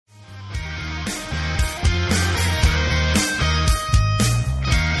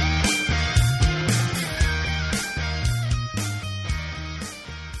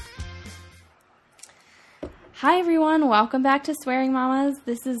Hi everyone, welcome back to Swearing Mamas.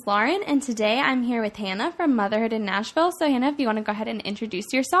 This is Lauren, and today I'm here with Hannah from Motherhood in Nashville. So Hannah, if you want to go ahead and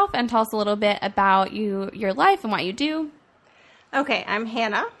introduce yourself and tell us a little bit about your life and what you do. Okay, I'm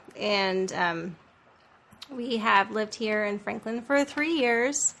Hannah, and we have lived here in Franklin for 3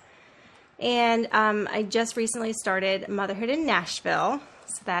 years, and I just recently started Motherhood in Nashville.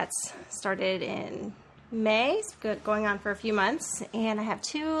 So that's started in May, it's going on for a few months, and I have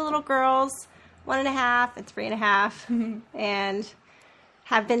 2 little girls, 1.5 and 3.5, and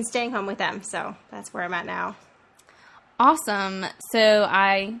have been staying home with them. So that's where I'm at now. Awesome. So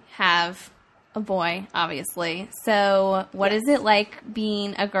I have a boy, obviously. So what is it like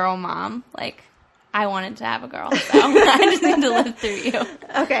being a girl mom? Like, I wanted to have a girl, so I just need to live through you.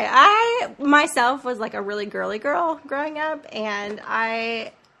 Okay, I myself was like a really girly girl growing up, and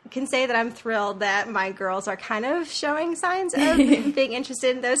I can say that I'm thrilled that my girls are kind of showing signs of being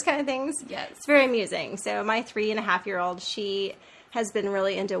interested in those kind of things. Yes. It's very amusing. So my 3.5-year-old, she has been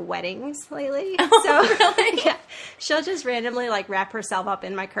really into weddings lately. Oh, so really? yeah, she'll just randomly like wrap herself up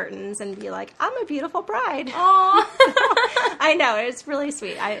in my curtains and be like, "I'm a beautiful bride." Aw. I know, it's really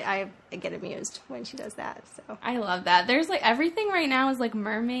sweet. I get amused when she does that. So I love that. There's like everything right now is like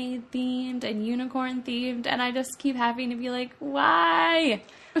mermaid themed and unicorn themed, and I just keep having to be like, why?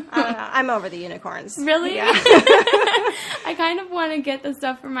 I don't know. I'm over the unicorns. Really? Yeah. I kind of want to get the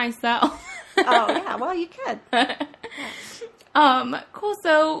stuff for myself. Oh yeah, well you could. Cool.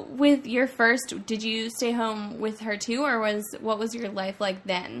 So with your first, did you stay home with her too, or what was your life like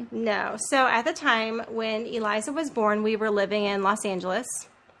then? No. So at the time when Eliza was born, we were living in Los Angeles,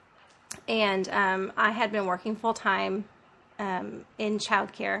 and I had been working full time in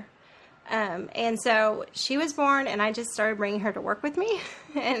childcare. And so she was born, and I just started bringing her to work with me,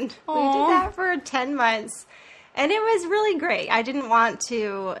 and we did that for 10 months, and it was really great. I didn't want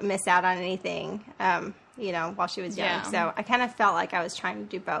to miss out on anything, while she was young. Yeah. So I kind of felt like I was trying to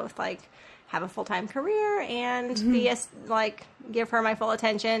do both, like have a full-time career and give her my full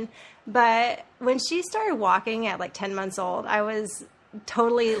attention. But when she started walking at like 10 months old, I was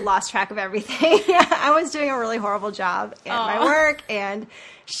totally lost track of everything. I was doing a really horrible job at my work, and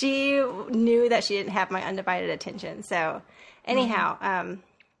she knew that she didn't have my undivided attention. So anyhow,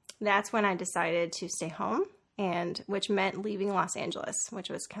 that's when I decided to stay home, and which meant leaving Los Angeles, which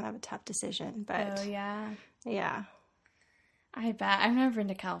was kind of a tough decision. But Oh, yeah. Yeah. I bet. I've never been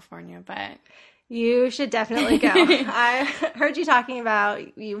to California, but You should definitely go. I heard you talking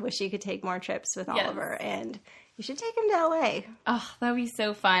about you wish you could take more trips with Oliver, and you should take him to LA. oh, that would be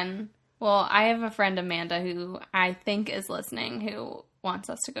so fun. Well, I have a friend, Amanda, who I think is listening, who wants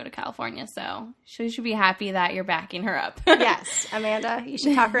us to go to California, so she should be happy that you're backing her up. Yes, Amanda, you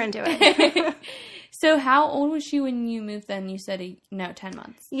should talk her into it. So how old was she when you moved then? You said, 10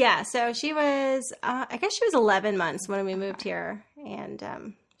 months. Yeah, so she was, I guess she was 11 months when we moved here,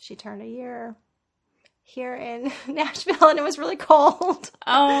 and she turned a year here in Nashville, and it was really cold.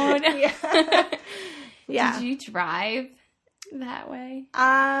 Oh, no. Yeah. Yeah. Did you drive that way?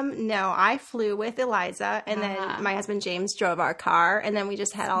 No, I flew with Eliza, and then my husband James drove our car, and then we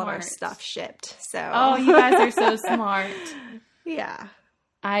just had all of our stuff shipped. So, Oh, you guys are so smart. Yeah.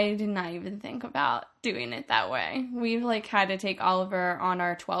 I did not even think about doing it that way. We've had to take Oliver on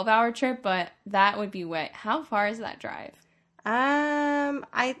our 12-hour trip, but that would be way. How far is that drive?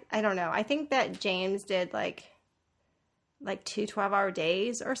 I don't know. I think that James did like 2 12-hour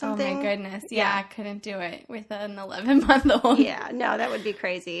days or something. Oh my goodness. Yeah, I couldn't do it with an 11-month-old. Yeah, no, that would be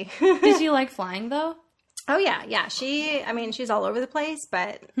crazy. Did you like flying though? Oh yeah. She's all over the place,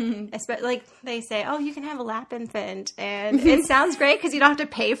 but like they say, oh, you can have a lap infant, and it sounds great because you don't have to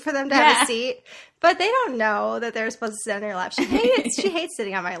pay for them to have a seat, but they don't know that they're supposed to sit on your lap. She hates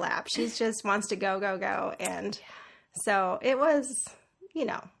sitting on my lap. She just wants to go, and so it was,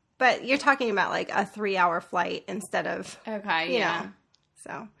 But you're talking about like a 3-hour flight instead of okay, yeah.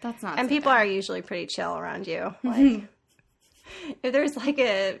 So that's not. And so people bad. are usually pretty chill around you, like. If there's like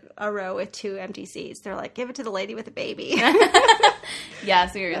a row with 2 empty seats, they're like, give it to the lady with the baby. Yeah,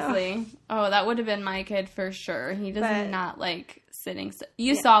 seriously. Oh, that would have been my kid for sure. He does not like sitting.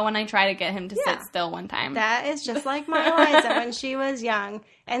 You saw when I tried to get him to sit still one time. That is just like my Eliza when she was young,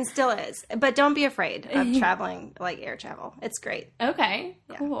 and still is. But don't be afraid of traveling, like air travel. It's great. Okay,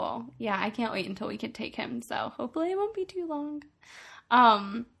 cool. Yeah, I can't wait until we can take him. So hopefully it won't be too long.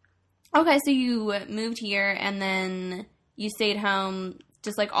 Okay, so you moved here and then you stayed home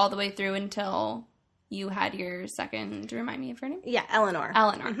just like all the way through until you had your second. Remind me of her name? Yeah, Eleanor.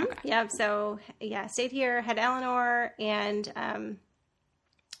 Eleanor. Okay. Yeah. So stayed here, had Eleanor, and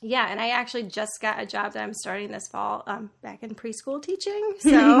Yeah, and I actually just got a job that I'm starting this fall back in preschool teaching.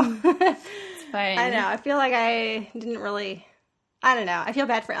 So I know. I feel like I didn't really, I don't know. I feel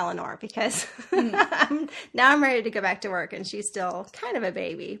bad for Eleanor because now I'm ready to go back to work and she's still kind of a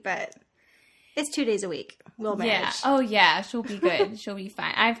baby, but it's 2 days a week. We'll manage. Yeah. Oh, yeah. She'll be good. She'll be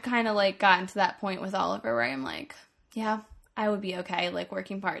fine. I've kind of like gotten to that point with Oliver where I'm like, yeah, I would be okay, like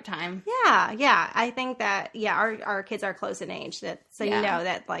working part-time. Yeah. I think that, our kids are close in age so you know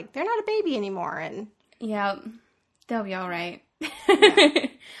that like they're not a baby anymore. And yeah, they'll be all right. Yeah.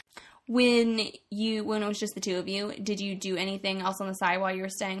 When it was just the two of you, did you do anything else on the side while you were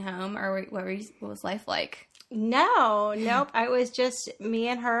staying home, or what was life like? No, nope. I was just me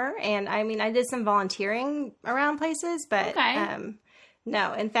and her, and I mean, I did some volunteering around places, but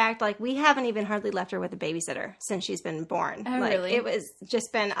no. In fact, like we haven't even hardly left her with a babysitter since she's been born. Oh, like, really? It was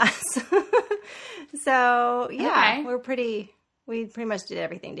just been us. So yeah, okay. we pretty much did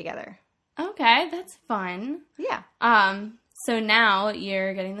everything together. Okay, that's fun. Yeah. So now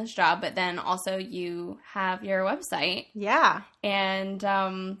you're getting this job, but then also you have your website. Yeah. And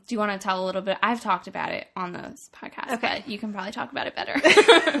do you want to tell a little bit? I've talked about it on this podcast, but you can probably talk about it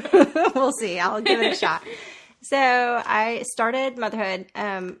better. We'll see. I'll give it a shot. So I started Motherhood.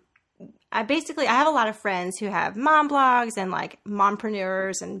 I have a lot of friends who have mom blogs and like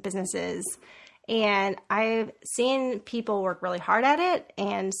mompreneurs and businesses. And I've seen people work really hard at it,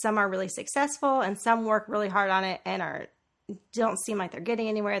 and some are really successful, and some work really hard on it and don't seem like they're getting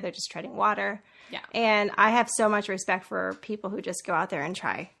anywhere. They're just treading water. Yeah. And I have so much respect for people who just go out there and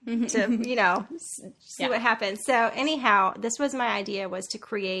try to, see what happens. So anyhow, this was my idea, was to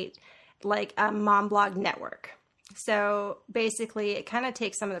create like a mom blog network. So basically it kind of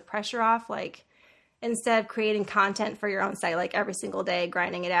takes some of the pressure off. Like instead of creating content for your own site, like every single day,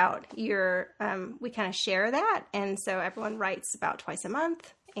 grinding it out, we kind of share that. And so everyone writes about twice a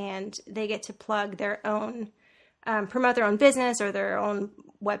month, and they get to plug their own, promote their own business or their own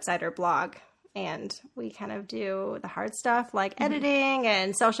website or blog. And we kind of do the hard stuff like editing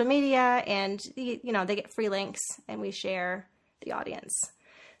and social media, and they get free links, and we share the audience.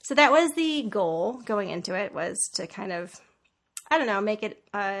 So that was the goal going into it, was to kind of, make it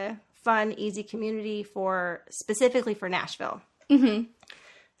a fun, easy community specifically for Nashville. Mm-hmm.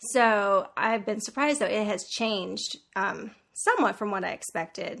 So I've been surprised, though. It has changed somewhat from what I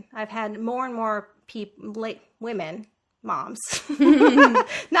expected. I've had more and more women, moms,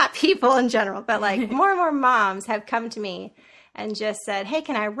 not people in general, but like more and more moms have come to me and just said, hey,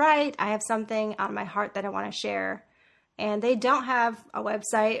 can I write? I have something on my heart that I want to share. And they don't have a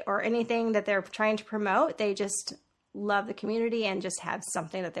website or anything that they're trying to promote. They just love the community and just have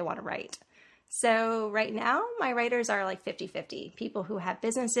something that they want to write. So right now, my writers are like 50-50. People who have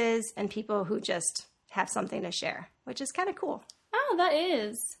businesses and people who just have something to share, which is kind of cool. Oh, that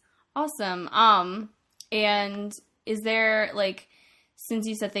is awesome. And is there, like, since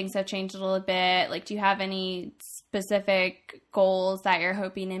you said things have changed a little bit, like, do you have any specific goals that you're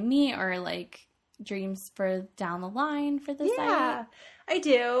hoping to meet, or like dreams for down the line for the site? Yeah, I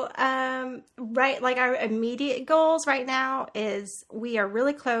do. Right. Like our immediate goals right now is we are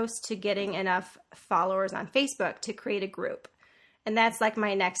really close to getting enough followers on Facebook to create a group. And that's like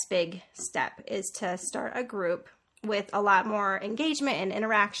my next big step, is to start a group with a lot more engagement and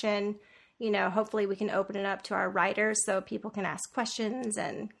interaction. Hopefully we can open it up to our writers so people can ask questions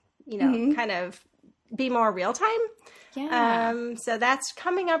and, kind of be more real time. Yeah. So that's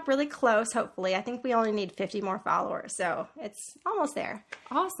coming up really close, hopefully. I think we only need 50 more followers, so it's almost there.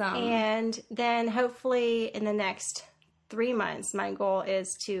 Awesome. And then hopefully in the next 3 months, my goal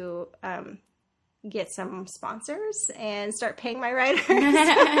is to get some sponsors and start paying my writers.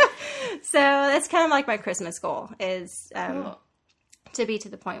 So that's kind of like my Christmas goal, is cool. To be to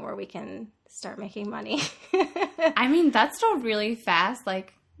the point where we can start making money. I mean, that's still really fast,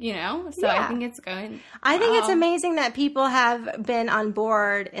 like, so yeah. I think it's going. I think it's amazing that people have been on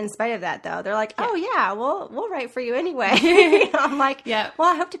board in spite of that, though. They're like, oh, yeah, we'll write for you anyway. I'm like, well,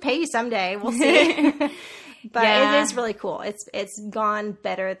 I hope to pay you someday. We'll see. But it is really cool. It's gone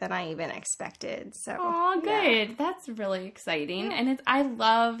better than I even expected. So, good. Yeah. That's really exciting. And I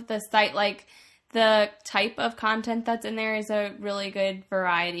love the site. Like, the type of content that's in there is a really good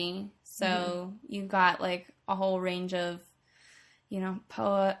variety. So you've got like a whole range of,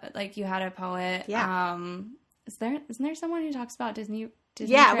 poet, like you had a poet. Yeah. Isn't there someone who talks about Disney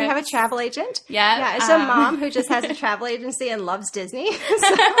yeah, trips? We have a travel agent. Yeah. Yeah, it's a mom who just has a travel agency and loves Disney.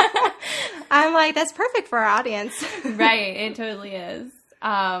 So I'm like, that's perfect for our audience. Right. It totally is.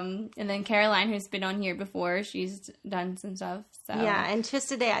 And then Caroline, who's been on here before, she's done some stuff. So yeah, and just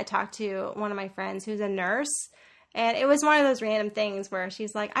today I talked to one of my friends who's a nurse, And it was one of those random things where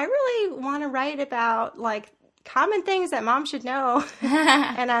she's like, I really want to write about like common things that mom should know.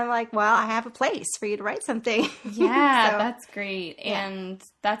 And I'm like, well, I have a place for you to write something. Yeah, So, that's great. yeah. And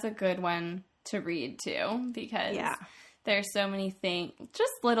that's a good one to read too, because there's so many things,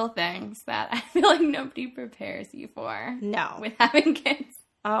 just little things that I feel like nobody prepares you for. No. With having kids.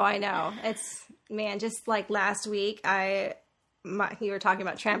 Oh, I know. It's, man, just like last week, you were talking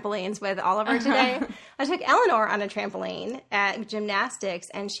about trampolines with Oliver today. I took Eleanor on a trampoline at gymnastics,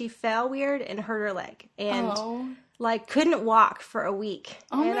 and she fell weird and hurt her leg. And like couldn't walk for a week.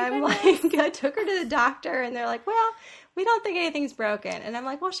 Oh, and I'm like, I took her to the doctor, and they're like, well, we don't think anything's broken. And I'm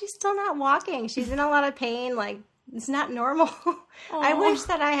like, well, she's still not walking. She's in a lot of pain. Like, it's not normal. I wish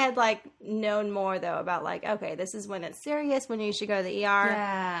that I had like known more though about like, okay, this is when it's serious, when you should go to the ER.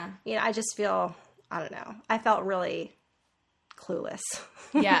 Yeah. You know, I just feel, I don't know. I felt really clueless.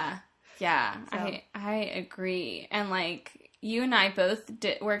 Yeah. Yeah. So. I agree. And like, you and I both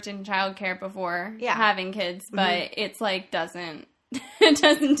worked in childcare before having kids, but it's like it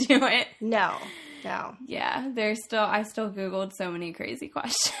doesn't do it. No. Yeah, I still Googled so many crazy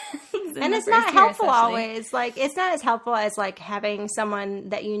questions. And it's not helpful always. Like, it's not as helpful as like having someone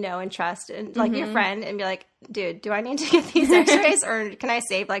that you know and trust and like your friend and be like, dude, do I need to get these x-rays or can I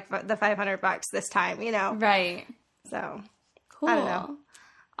save like the $500 this time, you know? Right. So, cool. I don't know.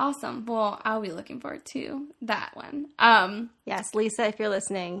 Awesome. Well, I'll be looking forward to that one. Yes, Lisa, if you're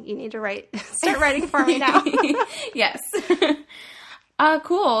listening, you need to start writing for me now. Yes.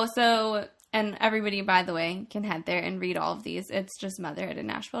 Cool. So, and everybody, by the way, can head there and read all of these. It's just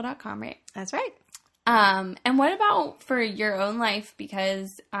motherhoodinashville.com, right? That's right. And what about for your own life?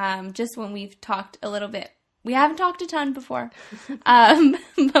 Because just when we've talked a little bit, we haven't talked a ton before,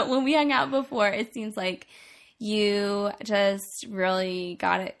 but when we hung out before, it seems like you just really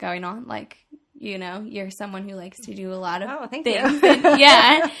got it going on. Like, you know, you're someone who likes to do a lot of things. You.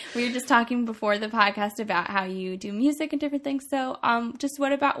 Yeah. We were just talking before the podcast about how you do music and different things. So just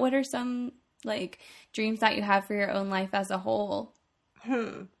what are some like dreams that you have for your own life as a whole?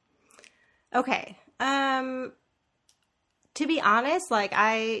 Okay. To be honest, like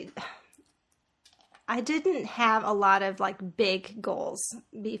I didn't have a lot of like big goals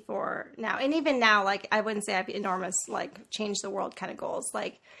before now. And even now, like I wouldn't say I have enormous, like change the world kind of goals.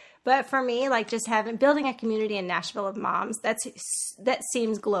 Like, but for me, like just building a community in Nashville of moms, that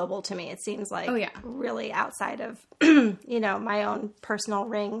seems global to me. It seems like really outside of, you know, my own personal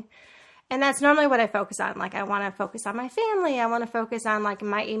ring. And that's normally what I focus on. Like I want to focus on my family. I want to focus on like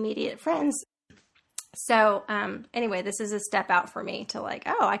my immediate friends. So anyway, this is a step out for me to like,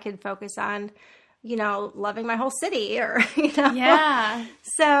 oh, I could focus on, you know, loving my whole city or, you know. Yeah.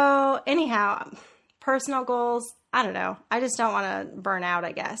 So anyhow, personal goals, I don't know. I just don't want to burn out,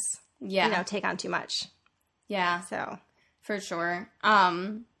 I guess. Yeah. You know, take on too much. Yeah. So. For sure.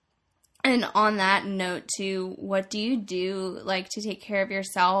 And on that note too, what do you do like to take care of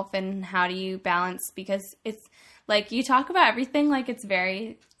yourself and how do you balance? Because it's like you talk about everything like it's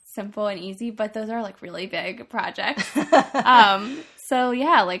very simple and easy, but those are like really big projects. So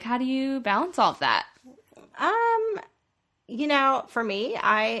yeah, like how do you balance all of that? You know, for me,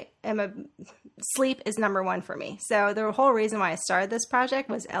 sleep is number one for me. So the whole reason why I started this project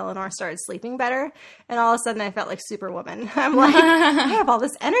was Eleanor started sleeping better. And all of a sudden I felt like Superwoman. I'm like, I have all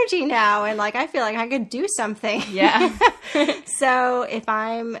this energy now. And like, I feel like I could do something. Yeah. So if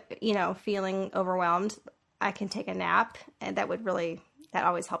I'm, you know, feeling overwhelmed, I can take a nap and that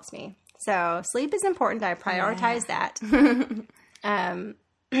always helps me. So sleep is important. I prioritize that. And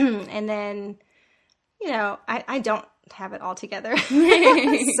then, you know, I don't have it all together.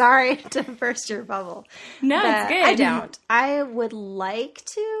 Sorry to burst your bubble. No, it's good. I don't. I would like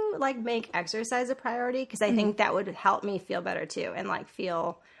to like make exercise a priority because I think that would help me feel better too and like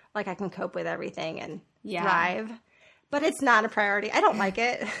feel like I can cope with everything and thrive. But it's not a priority. I don't like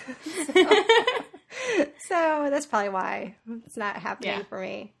it. So that's probably why it's not happening for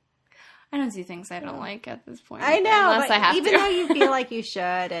me. I don't do things I don't like at this point. I know, unless I have even to. though you feel like you should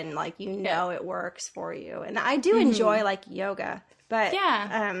and like you know it works for you. And I do enjoy like yoga, but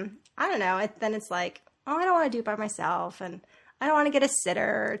I don't know. Then it's like, oh, I don't want to do it by myself and I don't want to get a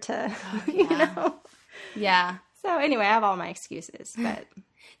sitter to, you know. Yeah. So anyway, I have all my excuses, but.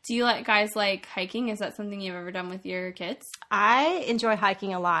 Do you let guys like hiking? Is that something you've ever done with your kids? I enjoy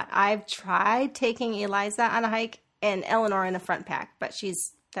hiking a lot. I've tried taking Eliza on a hike and Eleanor in a front pack, but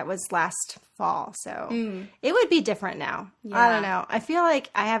that was last fall. So it would be different now. Yeah. I don't know. I feel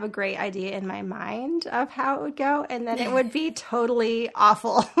like I have a great idea in my mind of how it would go and then it would be totally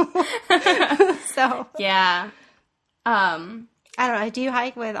awful. So yeah. I don't know. Do you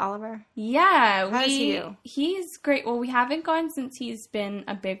hike with Oliver? Yeah, How does he do? He's great. Well, we haven't gone since he's been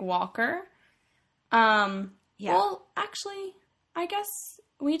a big walker. Yeah. Well, actually, I guess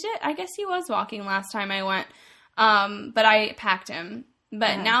we did. I guess he was walking last time I went. But I packed him.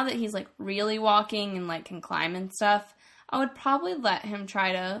 But now that he's like really walking and like can climb and stuff, I would probably let him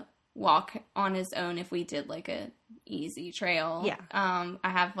try to walk on his own if we did like a easy trail. Yeah. I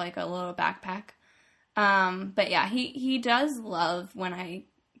have like a little backpack. But yeah, he does love when I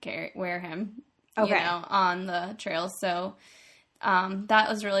wear him, you know, on the trails. So, that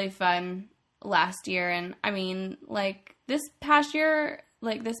was really fun last year. And I mean, like this past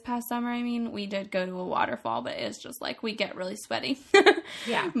summer, I mean, we did go to a waterfall, but it's just like we get really sweaty.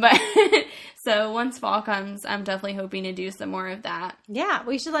 Yeah. But so once fall comes, I'm definitely hoping to do some more of that. Yeah.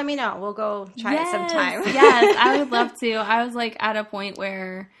 Well, you should let me know. We'll go try it sometime. Yes, I would love to. I was like at a point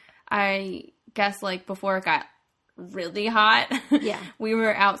where I guess like before it got really hot, Yeah. we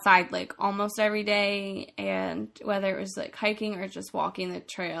were outside like almost every day, and whether it was like hiking or just walking the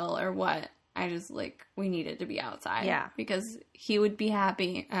trail or what, I just like we needed to be outside. Yeah. Because he would be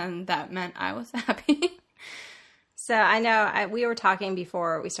happy, and that meant I was happy. So I know we were talking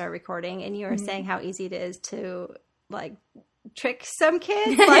before we started recording, and you were saying how easy it is to like trick some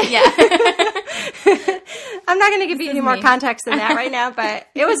kids. Like, Yeah. I'm not going to give you any more me. context than that right now, but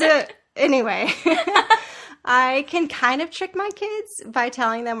it was anyway. I can kind of trick my kids by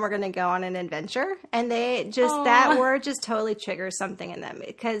telling them we're going to go on an adventure, and they just that word just totally triggers something in them,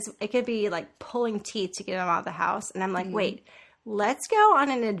 because it could be like pulling teeth to get them out of the house, and I'm like, wait, let's go on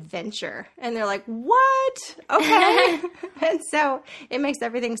an adventure. And they're like, what? Okay. And so it makes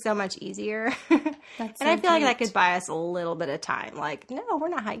everything so much easier. That's and I feel like that could buy us a little bit of time. Like, no, we're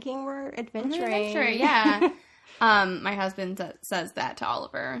not hiking, we're adventuring. Adventure, yeah. My husband says that to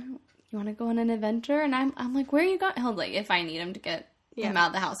Oliver. You want to go on an adventure? And I'm like, where are you going? He'll like, if I need him to get him out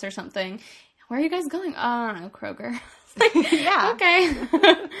of the house or something. Where are you guys going? Oh, I don't know, Kroger. Yeah. Okay.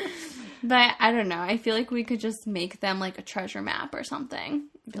 But I don't know. I feel like we could just make them like a treasure map or something.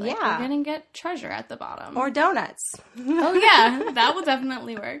 Be like, Yeah. we're going to get treasure at the bottom. Or donuts. Oh, yeah. That will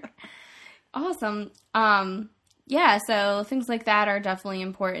definitely work. Awesome. Yeah, so things like that are definitely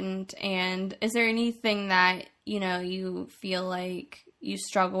important. And is there anything that, you know, you feel like you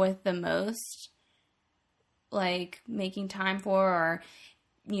struggle with the most? Like making time for, or,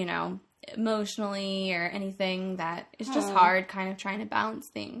 you know, emotionally, or anything that is just hard kind of trying to balance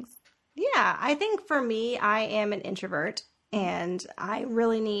things? Yeah, I think for me, I am an introvert, and I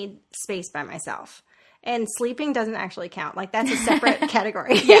really need space by myself. And sleeping doesn't actually count. Like, that's a separate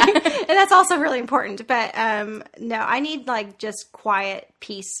category. Yeah. And that's also really important. But no, I need like just quiet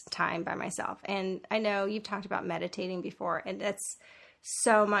peace time by myself. And I know you've talked about meditating before, and that's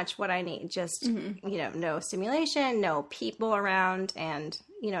so much what I need. Just, you know, no stimulation, no people around, and,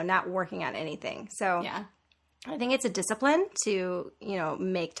 you know, not working on anything. So Yeah. I think it's a discipline to, you know,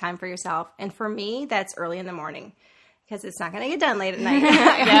 make time for yourself. And for me, that's early in the morning, because it's not going to get done late at night.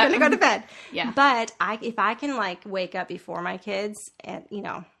 I'm going to go to bed. Yeah. But if I can like wake up before my kids, and, you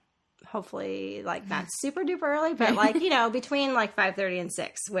know, hopefully like not super duper early, but like, you know, between like 5:30 and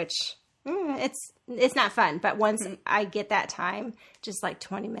 6, which it's not fun. But once I get that time, just like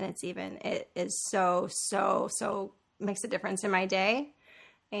 20 minutes even, it is so makes a difference in my day.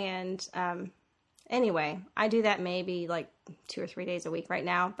 And, anyway, I do that maybe like 2 or 3 days a week right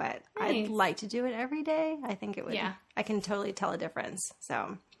now, but Nice. I'd like to do it every day. I think it would. Yeah. I can totally tell a difference.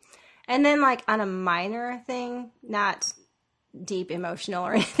 So, and then like on a minor thing, not deep emotional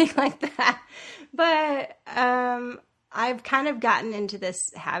or anything like that, but I've kind of gotten into this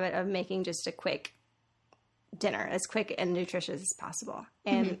habit of making just a quick dinner, as quick and nutritious as possible.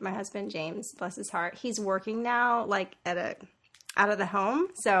 And my husband, James, bless his heart, he's working now like out of the home,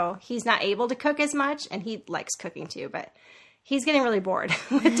 so he's not able to cook as much, and he likes cooking too, but he's getting really bored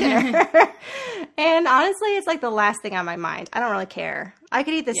with dinner. And honestly, it's like the last thing on my mind. I don't really care. I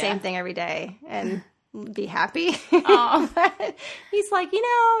could eat the same thing every day and be happy. But he's like, you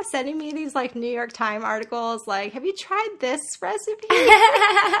know, sending me these like New York Times articles, like, have you tried this recipe?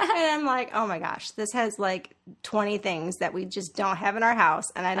 And I'm like, oh my gosh, this has like 20 things that we just don't have in our house,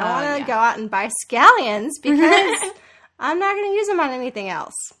 and I don't want to go out and buy scallions because I'm not going to use them on anything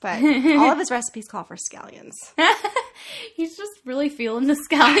else. But all of his recipes call for scallions. He's just really feeling the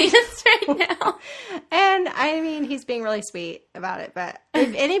scallions right now. And I mean, he's being really sweet about it. But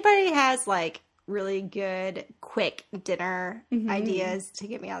if anybody has like really good, quick dinner ideas to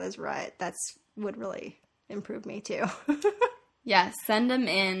get me out of this rut, that's would really improve me too. Yeah, send them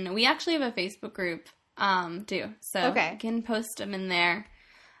in. We actually have a Facebook group too. So you can post them in there.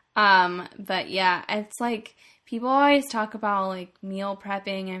 But yeah, it's like People always talk about, like, meal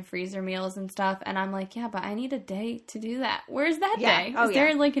prepping and freezer meals and stuff, and I'm like, yeah, but I need a day to do that. Where's that day? Is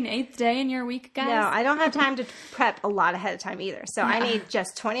there, like, an 8th day in your week, guys? No, I don't have time to prep a lot ahead of time either. So I need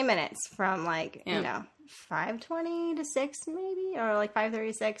just 20 minutes from, like, 5:20 to 6 maybe, or, like, 5:30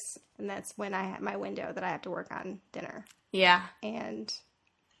 to 6, and that's when I have my window that I have to work on dinner. Yeah. And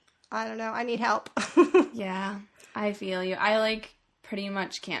I don't know. I need help. Yeah, I feel you. I, like, pretty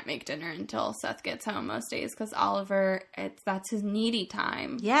much can't make dinner until Seth gets home most days because Oliver, that's his needy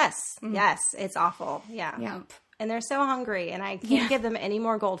time. Yes. Yes. It's awful. Yeah. Yep. And they're so hungry, and I can't give them any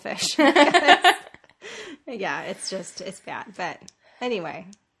more goldfish. Yeah, it's bad. But anyway.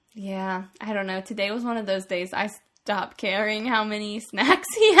 Yeah, I don't know. Today was one of those days I stopped caring how many snacks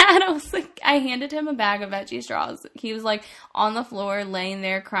he had. I handed him a bag of veggie straws. He was, like, on the floor laying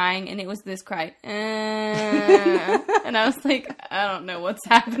there crying, and it was this cry. And I was like, I don't know what's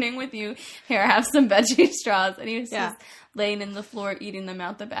happening with you. Here, have some veggie straws. And he was just laying in the floor eating them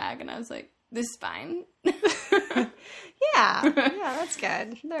out the bag, and I was like, this is fine. Yeah, that's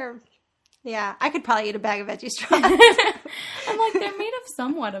good. I could probably eat a bag of veggie straws. I'm like, they're made of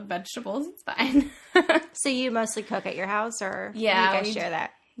somewhat of vegetables. It's fine. So you mostly cook at your house, or yeah, do you guys share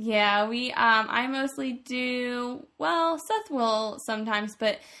that? Yeah, I mostly do. Well, Seth will sometimes,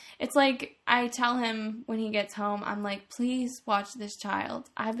 but it's like I tell him when he gets home, I'm like, please watch this child.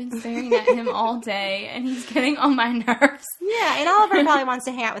 I've been staring at him all day, and he's getting on my nerves. Yeah, and Oliver probably wants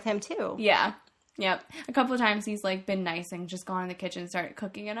to hang out with him too. Yeah. Yep. A couple of times he's, like, been nice and just gone in the kitchen and started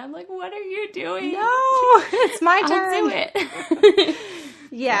cooking, and I'm like, what are you doing? No, it's my turn. I'll do it.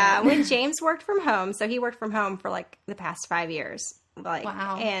 Yeah, when James worked from home, so he worked from home for, like, the past 5 years. Like,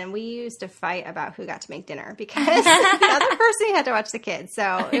 wow. And we used to fight about who got to make dinner because the other person had to watch the kids.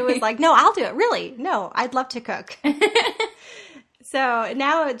 So it was like, no, I'll do it. Really? No, I'd love to cook. So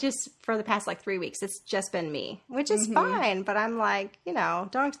now just for the past, like, 3 weeks, it's just been me, which is fine. But I'm like,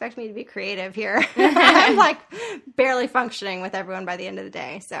 don't expect me to be creative here. I'm, like, barely functioning with everyone by the end of the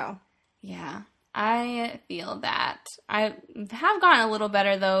day. So, yeah, I feel that. I have gotten a little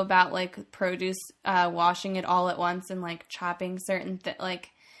better, though, about, like, produce, washing it all at once and, like, chopping certain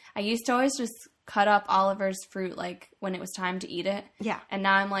like, I used to always just cut up Oliver's fruit, like, when it was time to eat it. Yeah. And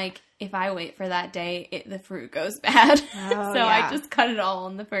now I'm like, if I wait for that day, the fruit goes bad. Oh, so I just cut it all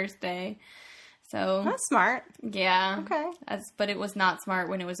on the first day. So that's smart. Yeah. Okay. But it was not smart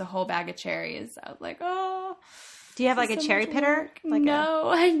when it was a whole bag of cherries. I was like, oh. Do you have, like, a cherry pitter? Like no,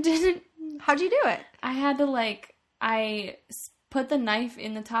 I didn't. How'd you do it? I had to, like, I put the knife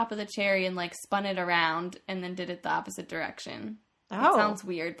in the top of the cherry and, like, spun it around and then did it the opposite direction. Oh. It sounds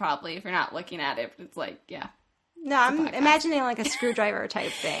weird probably if you're not looking at it, but it's like, yeah. No, I'm imagining, like, a screwdriver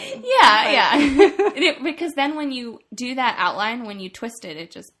type thing. Yeah. Because then when you do that outline, when you twist it,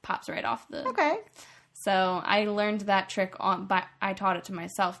 it just pops right off the... Okay. So I learned that trick I taught it to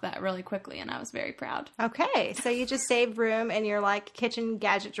myself that really quickly, and I was very proud. Okay. So you just saved room in your, like, kitchen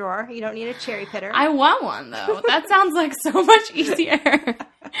gadget drawer. You don't need a cherry pitter. I want one, though. That sounds like so much easier.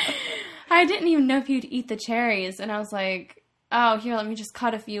 I didn't even know if you'd eat the cherries, and I was like... Oh, here, let me just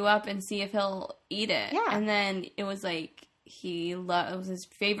cut a few up and see if he'll eat it. Yeah. And then it was like, it was his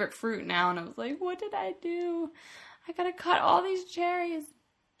favorite fruit now. And I was like, what did I do? I gotta cut all these cherries.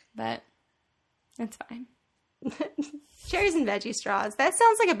 But it's fine. Cherries and veggie straws. That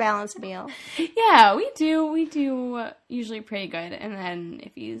sounds like a balanced meal. Yeah, we do usually pretty good. And then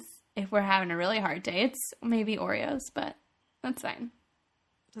if we're having a really hard day, it's maybe Oreos, but that's fine.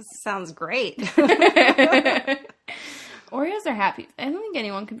 This sounds great. Oreos are happy. I don't think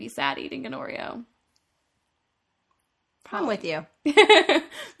anyone can be sad eating an Oreo. I'm with you.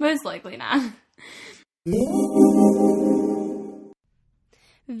 Most likely not.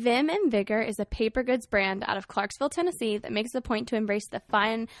 Vim and Vigor is a paper goods brand out of Clarksville, Tennessee that makes it a point to embrace the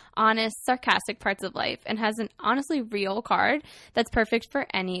fun, honest, sarcastic parts of life and has an honestly real card that's perfect for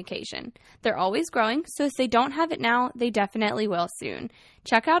any occasion. They're always growing, so if they don't have it now, they definitely will soon.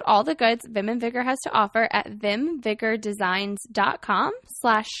 Check out all the goods Vim and Vigor has to offer at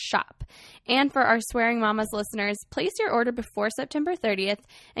vimvigordesigns.com/shop. And for our Swearing Mamas listeners, place your order before September 30th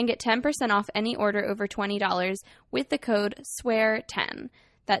and get 10% off any order over $20 with the code SWEAR10.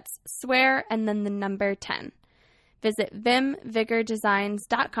 That's swear and then the number 10. Visit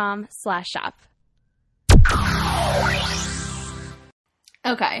vimvigordesigns.com/shop.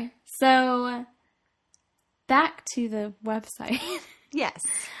 Okay, so back to the website. Yes.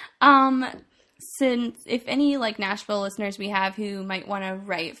 Since if any like Nashville listeners we have who might want to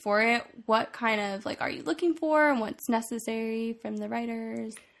write for it, what kind of are you looking for and what's necessary from the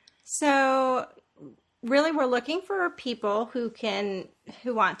writers? So really, we're looking for people who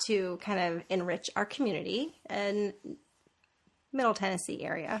want to kind of enrich our community in Middle Tennessee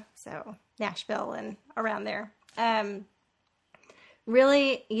area, so Nashville and around there.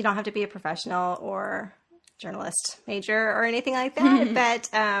 Really, you don't have to be a professional or journalist major or anything like that, but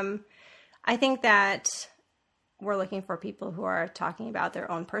I think that we're looking for people who are talking about their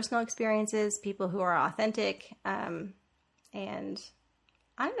own personal experiences, people who are authentic, and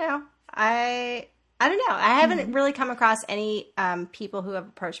I don't know. I don't know. I haven't really come across any people who have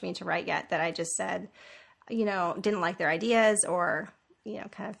approached me to write yet that I just said, didn't like their ideas or,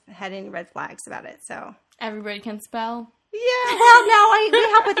 kind of had any red flags about it. So Everybody can spell. yeah, well, no, we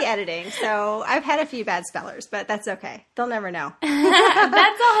help with the editing. So I've had a few bad spellers, but that's okay. They'll never know.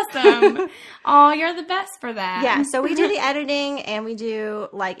 That's awesome. Oh, you're the best for that. Yeah, so we do the editing and we do,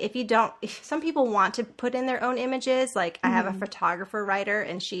 if some people want to put in their own images, I have a photographer writer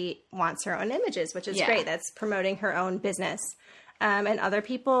and she wants her own images, which is great. That's promoting her own business. And other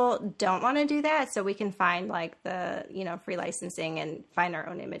people don't want to do that. So we can find the, free licensing and find our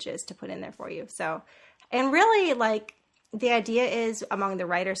own images to put in there for you. So, and really the idea is among the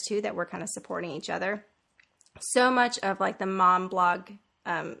writers too, that we're kind of supporting each other. So much of the mom blog,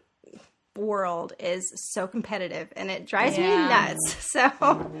 world is so competitive and it drives me nuts.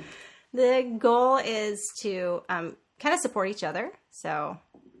 So the goal is to, kind of support each other. So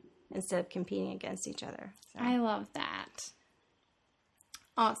instead of competing against each other. So. I love that.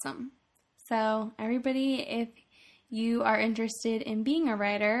 Awesome. So everybody, if you are interested in being a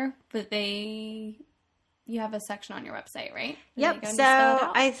writer, you have a section on your website, right? Yep.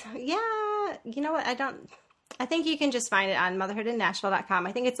 So you know what? I think you can just find it on motherhoodinNashville.com.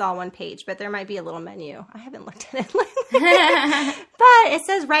 I think it's all one page, but there might be a little menu. I haven't looked at it lately. But it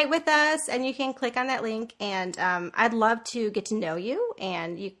says write with us and you can click on that link. And I'd love to get to know you.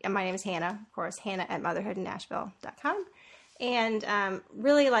 And my name is Hannah, of course, Hannah at motherhoodinNashville.com. And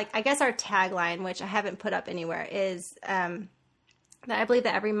really, I guess our tagline, which I haven't put up anywhere, is that I believe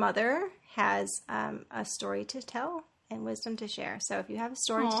that every mother has a story to tell and wisdom to share. So if you have a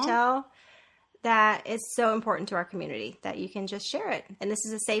story to tell, that is so important to our community that you can just share it. And this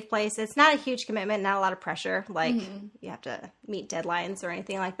is a safe place. It's not a huge commitment, not a lot of pressure. You have to meet deadlines or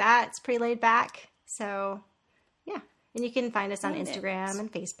anything like that. It's pretty laid back. So yeah. And you can find us on Instagram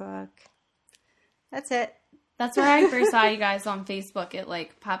and Facebook. That's it. That's where I first saw you guys on Facebook. It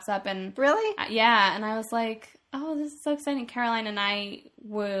pops up and really, yeah. And I was like, oh, this is so exciting. Caroline and I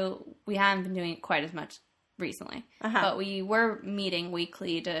we haven't been doing it quite as much recently, but we were meeting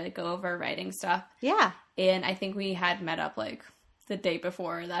weekly to go over writing stuff. Yeah. And I think we had met up the day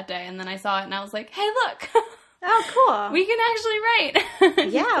before that day. And then I saw it and I was like, hey, look. Oh, cool. We can actually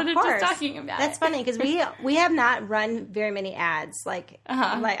write. Yeah, of course. Just talking about That's funny because we have not run very many ads.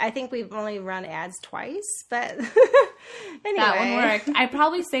 I think we've only run ads twice, but anyway. That one worked. I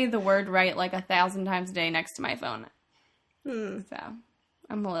probably say the word write 1,000 times a day next to my phone. So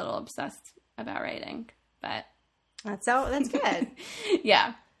I'm a little obsessed about writing, but that's good.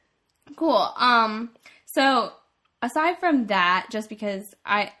 Yeah. Cool. So aside from that, just because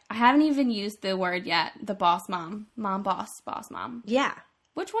I haven't even used the word yet, the boss mom, boss mom. Yeah.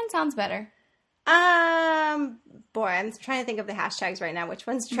 Which one sounds better? Boy, I'm trying to think of the hashtags right now. Which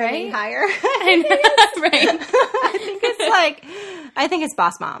one's trending higher? I know, right? I think it's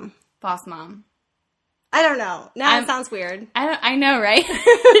boss mom. Boss mom. I don't know. Now it sounds weird. I know, right?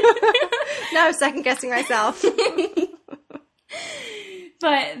 Now I'm second guessing myself.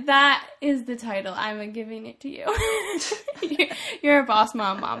 But that is the title. I'm giving it to you. You're a boss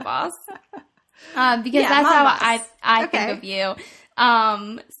mom boss. Because that's how boss. I think of you.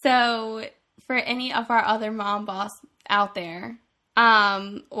 So for any of our other mom boss out there,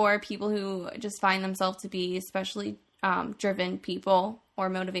 or people who just find themselves to be especially driven people or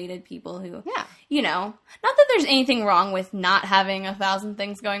motivated people who, not that there's anything wrong with not having 1,000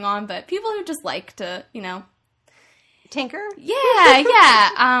 things going on, but people who just like to, tinker?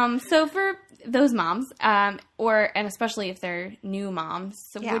 Yeah. So for those moms, and especially if they're new moms,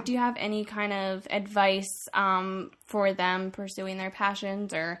 would you have any kind of advice for them pursuing their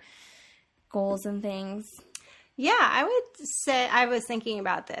passions or goals and things? Yeah, I would say, I was thinking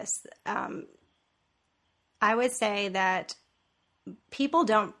about this. I would say that people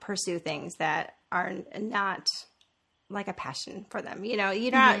don't pursue things that are not a passion for them. You're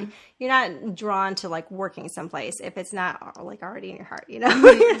not drawn to working someplace if it's not already in your heart,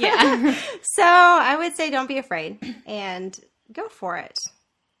 Yeah. So I would say don't be afraid and go for it,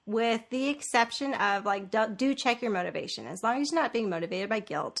 with the exception of do check your motivation. As long as you're not being motivated by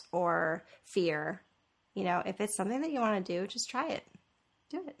guilt or fear, if it's something that you want to do, just try it.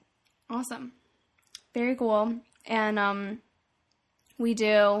 Do it. Awesome. Very cool. And we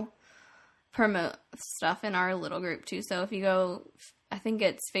do promote stuff in our little group too. So if you go, I think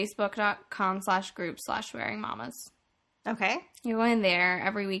it's facebook.com/group/wearingmamas. Okay. You go in there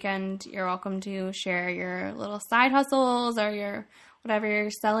every weekend. You're welcome to share your little side hustles or your whatever you're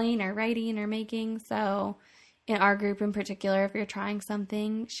selling or writing or making. So in our group in particular, if you're trying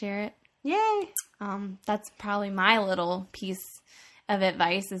something, share it. Yay. That's probably my little piece of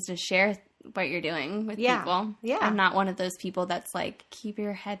advice is to share what you're doing with people. Yeah. I'm not one of those people that's like, keep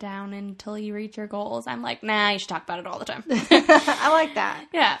your head down until you reach your goals. I'm like, nah, you should talk about it all the time. I like that.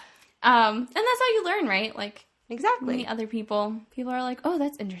 Yeah. And that's how you learn, right? Like, Exactly. meet other people. People are like, oh,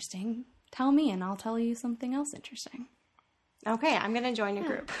 that's interesting. Tell me and I'll tell you something else interesting. Okay, I'm going to join your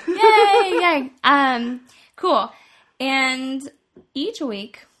group. Yay. Cool. And each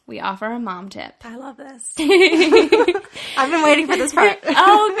week we offer a mom tip. I love this. I've been waiting for this part.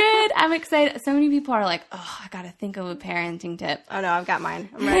 Oh, good. I'm excited. So many people are like, oh, I got to think of a parenting tip. Oh, no, I've got mine.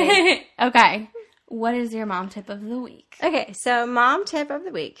 I'm ready. Okay. What is your mom tip of the week? Okay, so mom tip of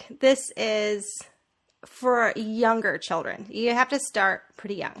the week. This is for younger children. You have to start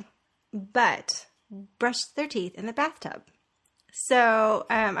pretty young, but brush their teeth in the bathtub. So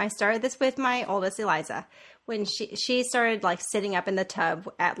I started this with my oldest, Eliza, when she started like sitting up in the tub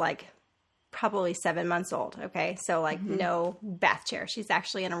at like probably 7 months old. Okay, so like no bath chair. She's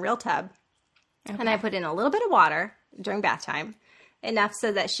actually in a real tub. Okay. And I put in a little bit of water during bath time, enough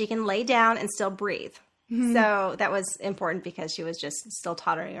so that she can lay down and still breathe. So that was important because she was just still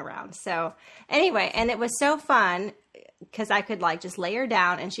tottering around. So anyway, and it was so fun because I could like just lay her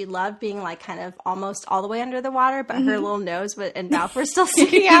down and she loved being like kind of almost all the way under the water, but her little nose and mouth were still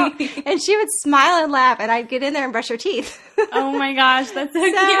sticking out. And she would smile and laugh and I'd get in there and brush her teeth. Oh my gosh, that's so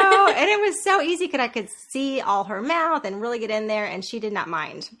cute. And it was so easy because I could see all her mouth and really get in there and she did not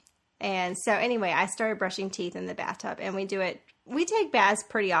mind. And so anyway, I started brushing teeth in the bathtub and we do it. We take baths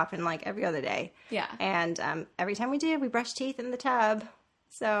pretty often, like every other day. Yeah. And every time we do, we brush teeth in the tub.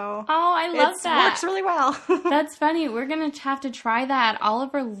 So oh, I love that. It works really well. That's funny. We're going to have to try that.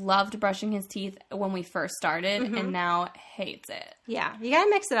 Oliver loved brushing his teeth when we first started and now hates it. Yeah. You got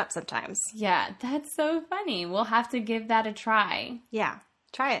to mix it up sometimes. Yeah. That's so funny. We'll have to give that a try. Yeah.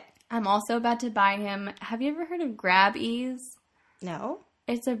 Try it. I'm also about to buy him. Have you ever heard of Grab Ease? No.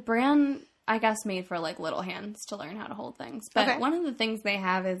 It's a brand, I guess, made for like little hands to learn how to hold things. But one of the things they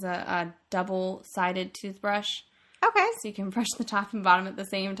have is a double-sided toothbrush. Okay. So you can brush the top and bottom at the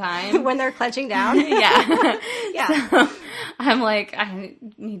same time. When they're clenching down? Yeah. Yeah. So I'm like, I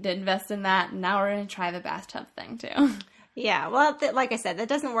need to invest in that. Now we're going to try the bathtub thing too. Yeah. Well, like I said, that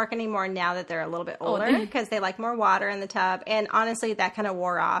doesn't work anymore now that they're a little bit older because they like more water in the tub. And honestly, that kind of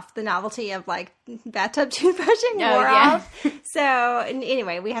wore off. The novelty of like bathtub toothbrushing wore off. So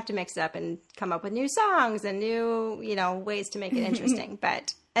anyway, we have to mix it up and come up with new songs and new, ways to make it interesting.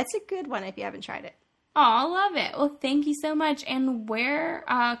 But that's a good one if you haven't tried it. Oh, I love it. Well, thank you so much. And where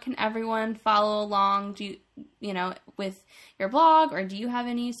can everyone follow along? Do you, with your blog, or do you have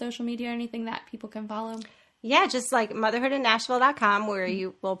any social media or anything that people can follow? Yeah, just like motherhoodinNashville.com where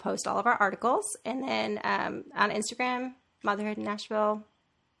you will post all of our articles. And then on Instagram, Motherhood in Nashville,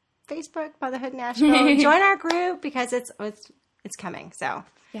 Facebook, Motherhood in Nashville. Join our group because it's coming. So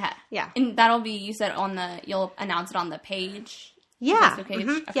yeah. And that'll be, you said you'll announce it on the page. Yeah. The page?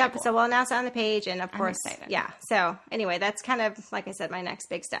 Okay, yep. Cool. So we'll announce it on the page, and of course, I'm excited. Yeah. So anyway, that's kind of, like I said, my next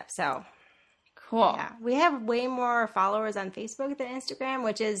big step. So cool. Yeah. We have way more followers on Facebook than Instagram,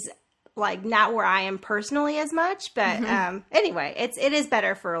 which is like not where I am personally as much, but anyway, it is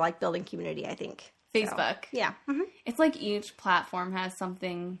better for like building community, I think. Facebook. So, yeah. Mm-hmm. It's like each platform has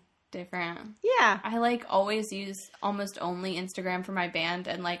something different. Yeah. I like always use almost only Instagram for my band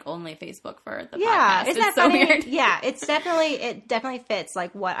and like only Facebook for the podcast. Yeah. Isn't that so funny? Weird. Yeah. It definitely fits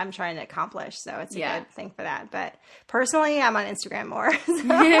like what I'm trying to accomplish. So it's a good thing for that. But personally, I'm on Instagram more.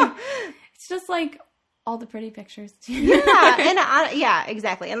 So. It's just like all the pretty pictures. Yeah. And yeah,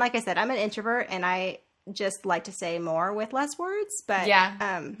 exactly. And like I said, I'm an introvert and I just like to say more with less words. But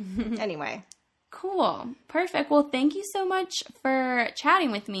anyway. Cool. Perfect. Well, thank you so much for chatting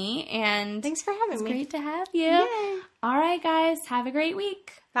with me. And thanks for having me. It's great to have you. Yay. All right, guys. Have a great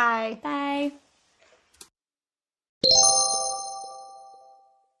week. Bye. Bye.